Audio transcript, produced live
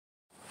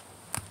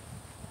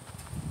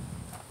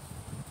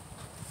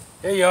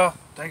Hey y'all,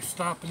 thanks for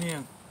stopping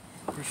in.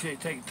 Appreciate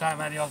taking time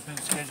out of y'all's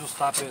busy schedule,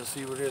 stop in and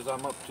see what it is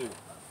I'm up to.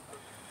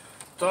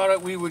 Thought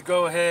that we would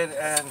go ahead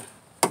and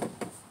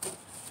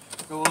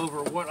go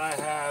over what I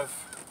have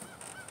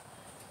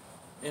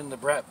in the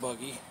brat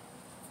buggy.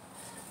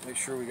 Make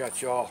sure we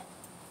got y'all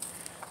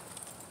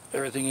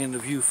everything in the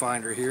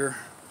viewfinder here.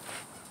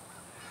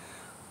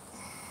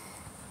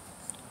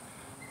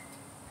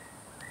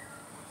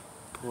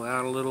 Pull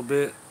out a little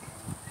bit.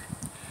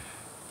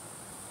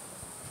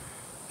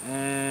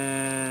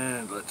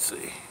 And let's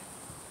see.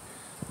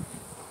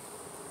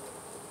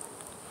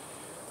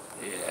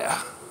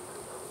 Yeah.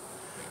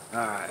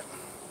 Alright.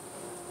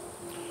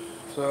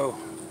 So,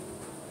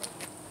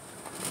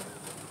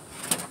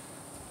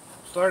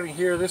 starting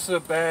here, this is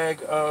a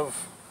bag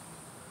of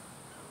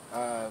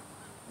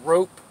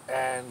rope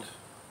and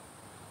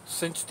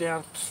cinch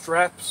down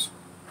straps,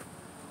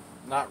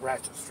 not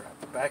ratchet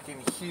straps. Back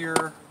in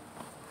here,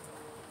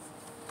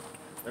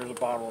 there's a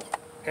bottle,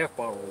 half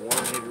bottle of water.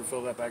 I need to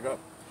fill that back up.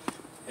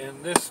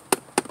 In this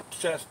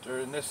chest, or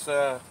in this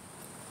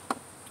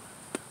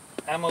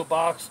ammo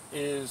box,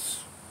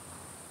 is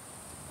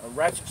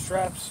ratchet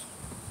straps.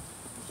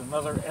 There's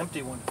another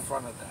empty one in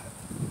front of that.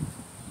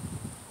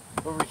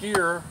 Over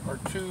here are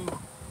two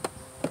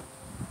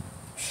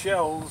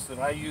shells that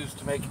I use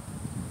to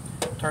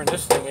turn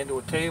this thing into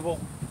a table,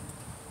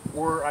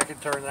 or I can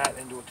turn that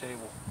into a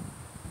table.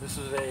 This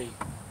is a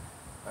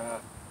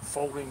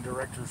folding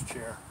director's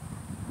chair.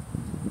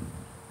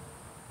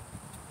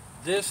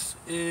 This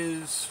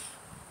is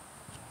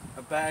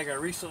a bag I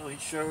recently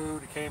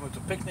showed. It came with a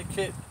picnic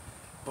kit,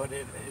 but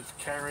it is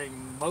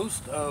carrying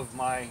most of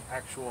my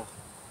actual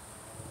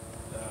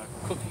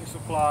cooking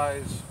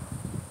supplies,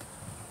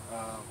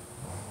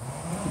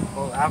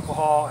 both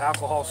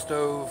alcohol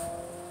stove,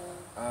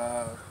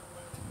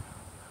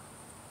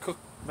 cook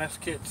mess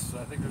kits.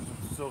 I think there's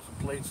still some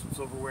plates, some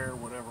silverware,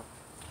 whatever.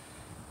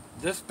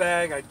 This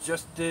bag I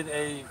just did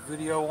a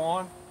video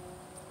on.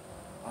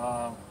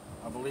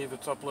 I believe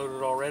it's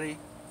uploaded already.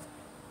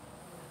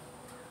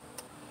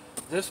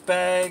 This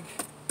bag,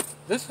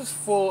 this is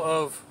full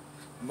of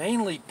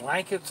mainly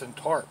blankets and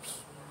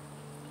tarps.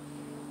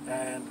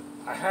 And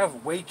I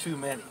have way too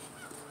many.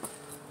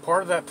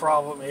 Part of that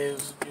problem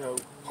is, you know,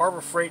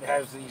 Harbor Freight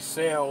has these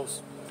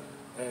sales.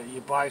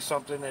 You buy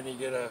something and you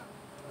get a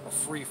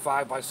free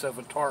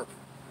 5x7 tarp.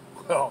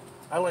 Well,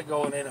 I like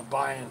going in and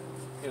buying,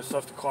 you know,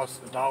 stuff that costs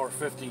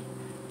 $1.50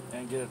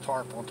 and get a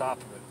tarp on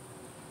top of it.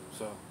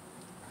 So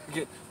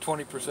get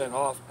 20%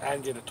 off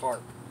and get a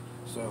tarp.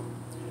 So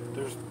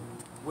there's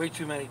way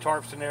too many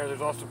tarps in there.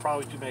 There's also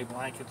probably too many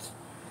blankets.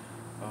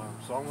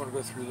 So I'm going to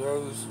go through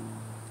those.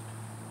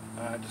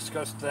 I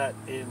discussed that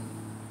when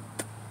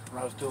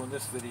I was doing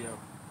this video,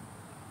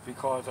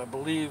 because I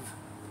believe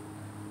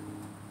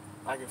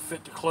I can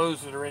fit the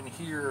clothes that are in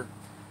here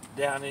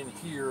down in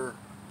here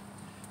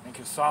and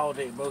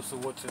consolidate most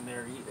of what's in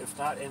there, if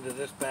not into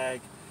this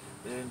bag,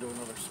 then into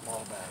another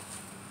small bag.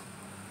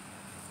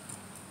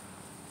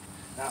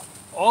 Now,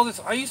 all this,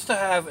 I used to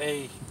have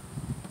a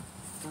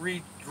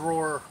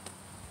 3-drawer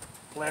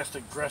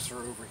plastic dresser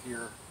over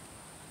here,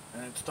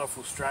 and stuff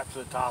was strapped to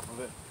the top of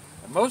it.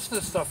 And most of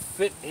the stuff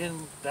fit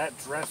in that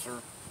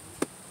dresser,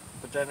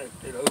 but then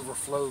it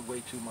overflowed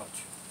way too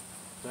much.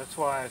 That's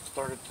why I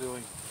started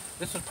doing,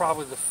 this is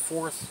probably the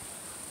 4th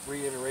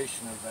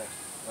reiteration of that,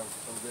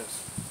 of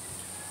this.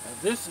 Now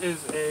this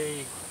is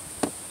a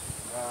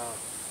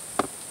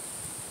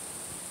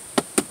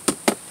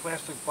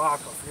plastic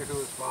box. I forget who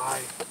it's by.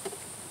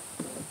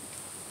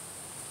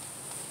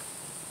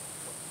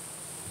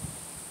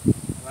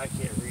 And I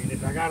can't read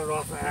it. I got it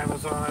off of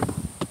Amazon.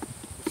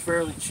 It's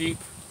fairly cheap.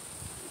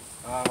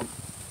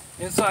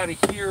 Inside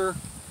of here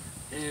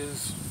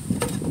is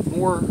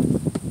more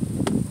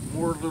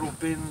little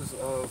bins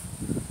of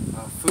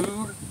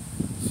food,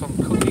 some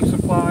cooking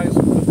supplies,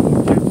 some cooking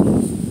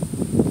utensils,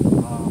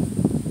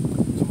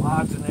 some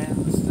odds and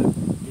ends that,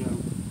 you know,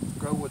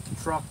 go with the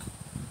truck.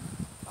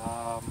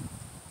 I'm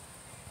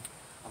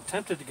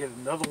tempted to get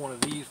another one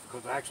of these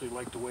because I actually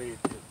like the way it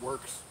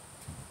works,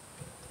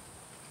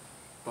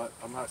 but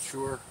I'm not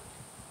sure.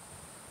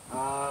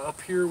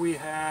 Up here we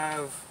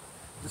have,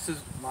 this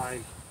is my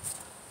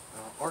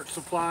art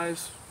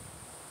supplies.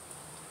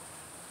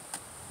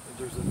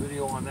 There's a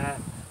video on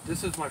that.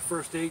 This is my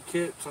first aid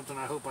kit, something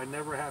I hope I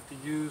never have to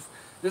use.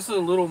 This is a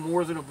little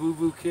more than a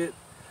boo-boo kit.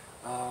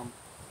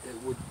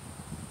 It would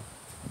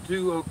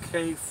do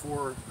okay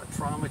for a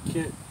trauma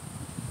kit,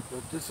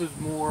 but this is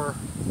more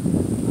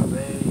of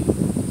a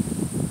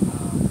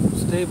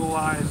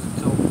stabilized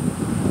until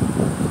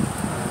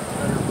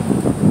better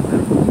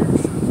medical care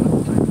shows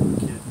up type of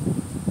kit.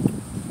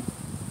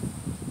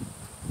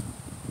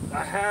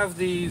 I have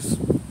these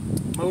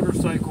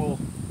motorcycle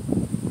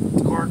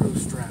cargo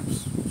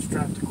straps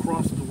strapped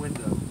across the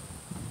window.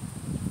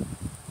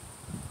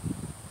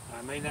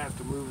 I may not have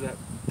to move that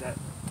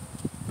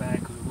bag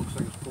because it looks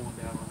like it's pulling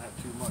down on that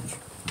too much.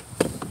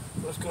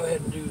 Let's go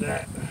ahead and do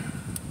that.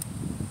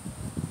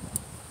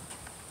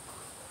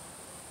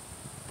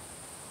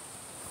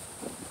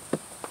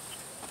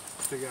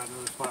 Figure out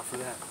another spot for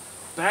that.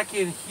 back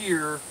in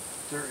here,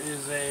 there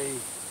is there's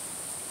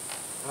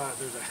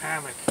a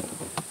hammock,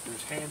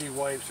 there's handy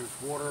wipes,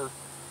 there's water,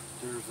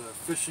 there's a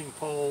fishing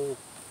pole,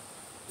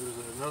 there's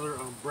another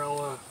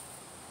umbrella.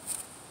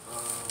 I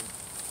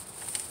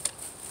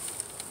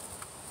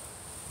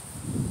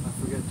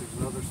forget,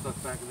 there's other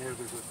stuff back in there.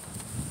 There's a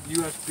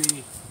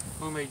USB,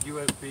 homemade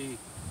USB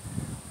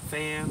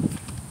fan.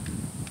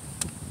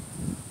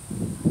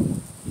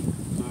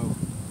 So,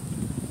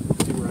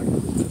 let's see where I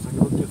can put this. I can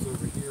put this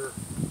over here,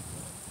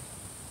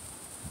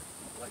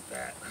 like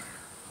that.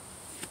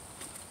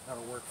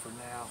 That'll work for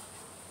now.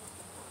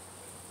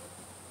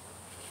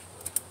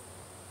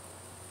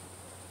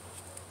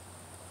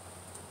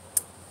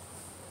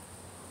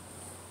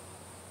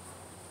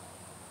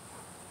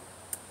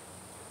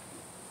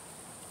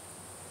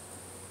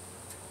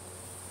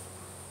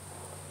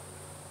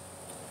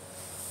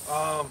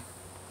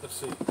 Let's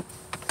see.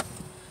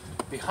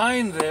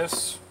 Behind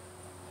this,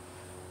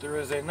 there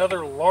is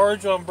another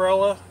large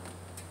umbrella.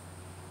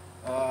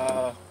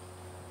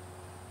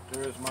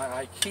 There is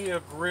my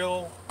IKEA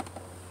grill.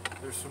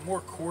 There's some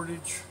more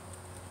cordage,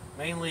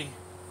 mainly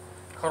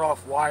cut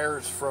off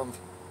wires from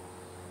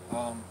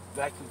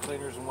vacuum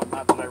cleaners and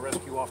whatnot that I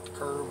rescue off the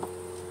curb,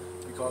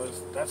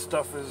 because that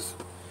stuff is,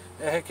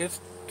 heck,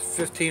 it's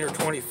 15 or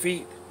 20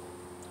 feet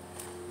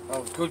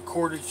of good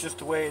cordage just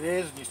the way it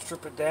is, and you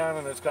strip it down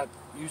and it's got,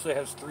 usually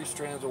has 3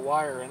 strands of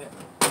wire in it.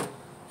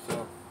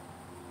 So,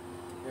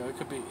 you know, it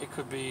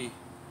could be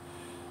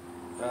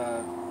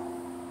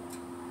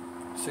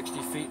 60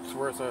 feet's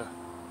worth of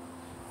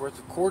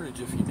cordage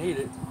if you need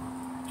it.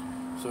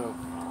 So,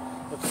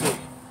 let's see.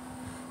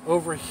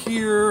 Over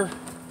here,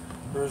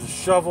 there's a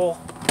shovel.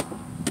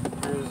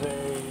 There's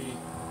a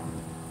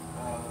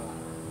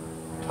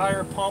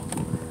tire pump.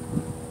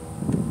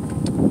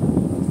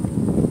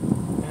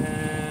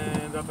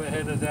 And up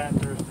ahead of that,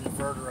 there's the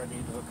inverter I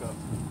need to hook up.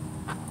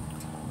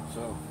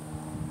 So,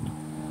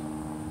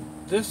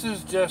 this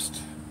is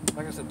just,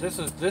 like I said,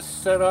 this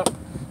setup.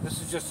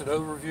 This is just an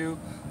overview.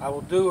 I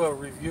will do a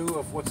review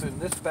of what's in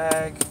this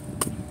bag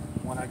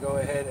when I go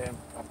ahead, and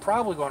I'm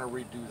probably going to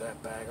redo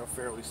that bag, I'm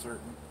fairly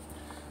certain.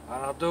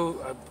 And I'll do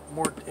a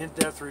more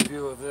in-depth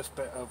review of this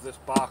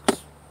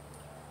box.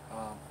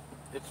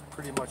 It's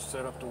pretty much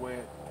set up the way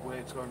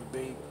it's going to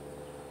be.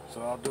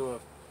 So I'll do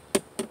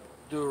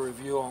a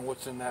review on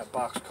what's in that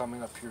box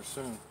coming up here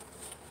soon.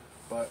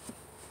 But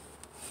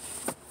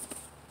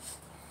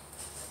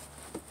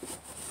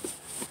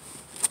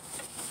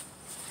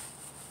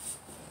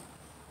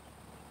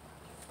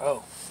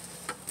oh,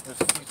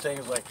 there's a few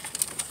things like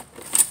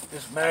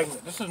this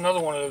magnet. This is another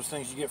one of those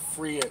things you get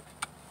free at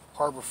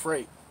Harbor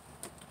Freight,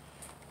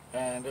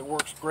 and it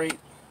works great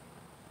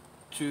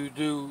to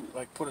do,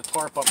 like, put a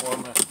tarp up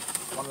on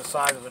the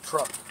side of the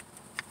truck.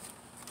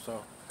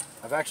 So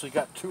I've actually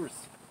got two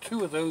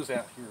of those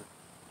out here,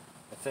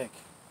 I think,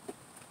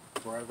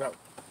 where I've got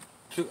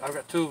two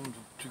of them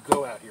to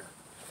go out here.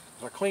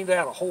 So I cleaned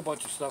out a whole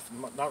bunch of stuff,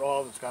 and not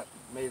all of it's got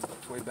made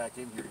its way back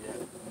in here yet.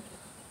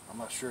 I'm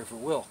not sure if it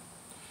will.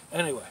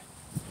 Anyway,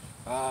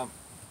 let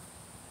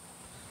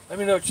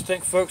me know what you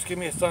think, folks. Give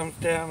me a thumbs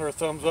down or a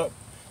thumbs up.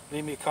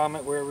 Leave me a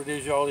comment wherever it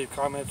is y'all leave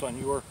comments on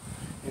your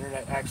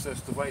internet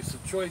access device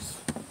of choice.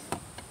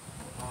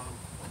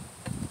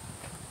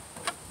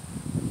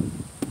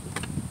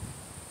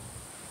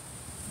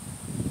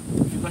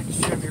 If you'd like to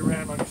share me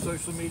around on your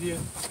social media,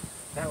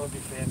 that would be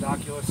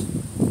fandoculous.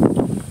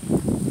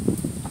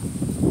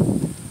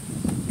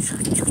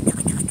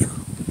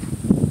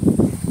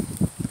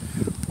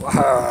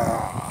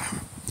 Wow.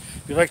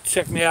 If you'd like to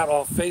check me out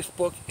on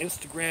Facebook,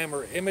 Instagram,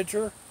 or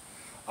Imager,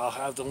 I'll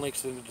have the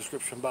links in the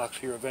description box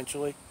here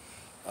eventually,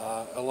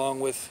 along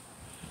with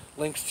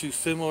links to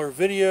similar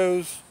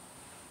videos,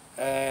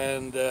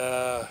 and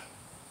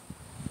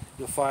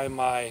you'll find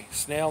my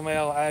snail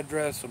mail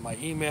address and my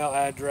email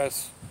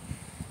address.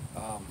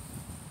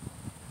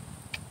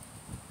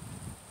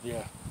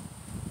 Yeah,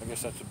 I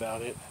guess that's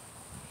about it.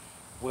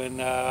 When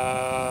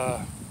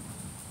yeah,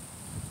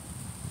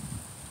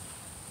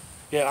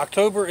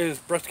 October is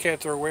Breast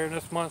Cancer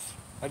Awareness Month.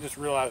 I just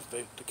realized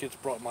the kids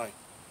brought my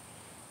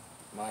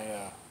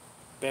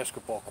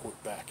basketball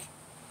court back.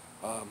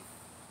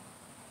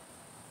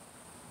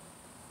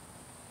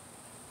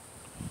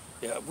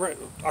 Yeah,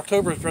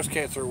 October is Breast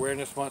Cancer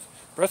Awareness Month.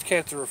 Breast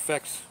cancer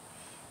affects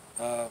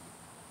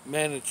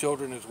men and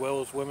children as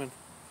well as women.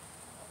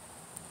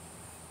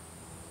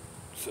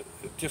 So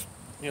just,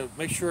 you know,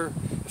 make sure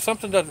if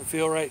something doesn't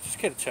feel right, just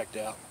get it checked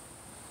out.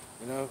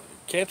 You know,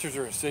 cancers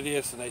are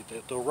insidious, and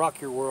they'll rock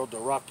your world.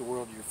 They'll rock the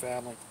world of your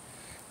family,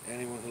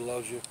 anyone who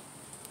loves you.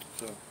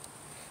 So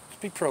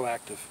just be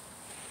proactive.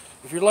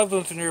 If your loved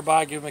ones are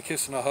nearby, give them a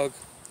kiss and a hug.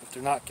 If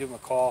they're not, give them a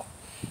call.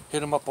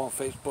 Hit them up on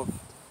Facebook.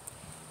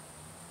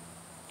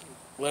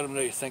 Let them know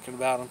you're thinking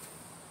about them.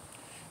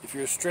 If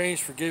you're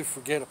estranged, forgive,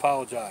 forget,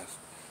 apologize.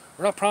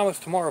 We're not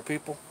promised tomorrow,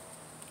 people.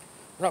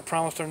 We're not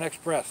promised our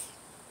next breath.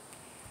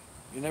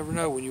 You never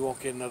know when you won't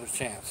get another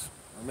chance.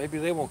 Or maybe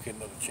they won't get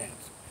another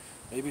chance.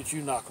 Maybe it's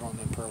you knocking on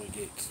them pearly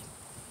gates.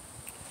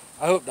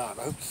 I hope not.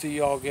 I hope to see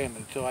you all again.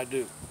 Until I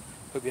do,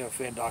 Hope you have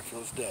a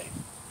fandoculous day.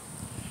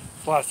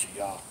 Bless you,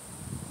 y'all.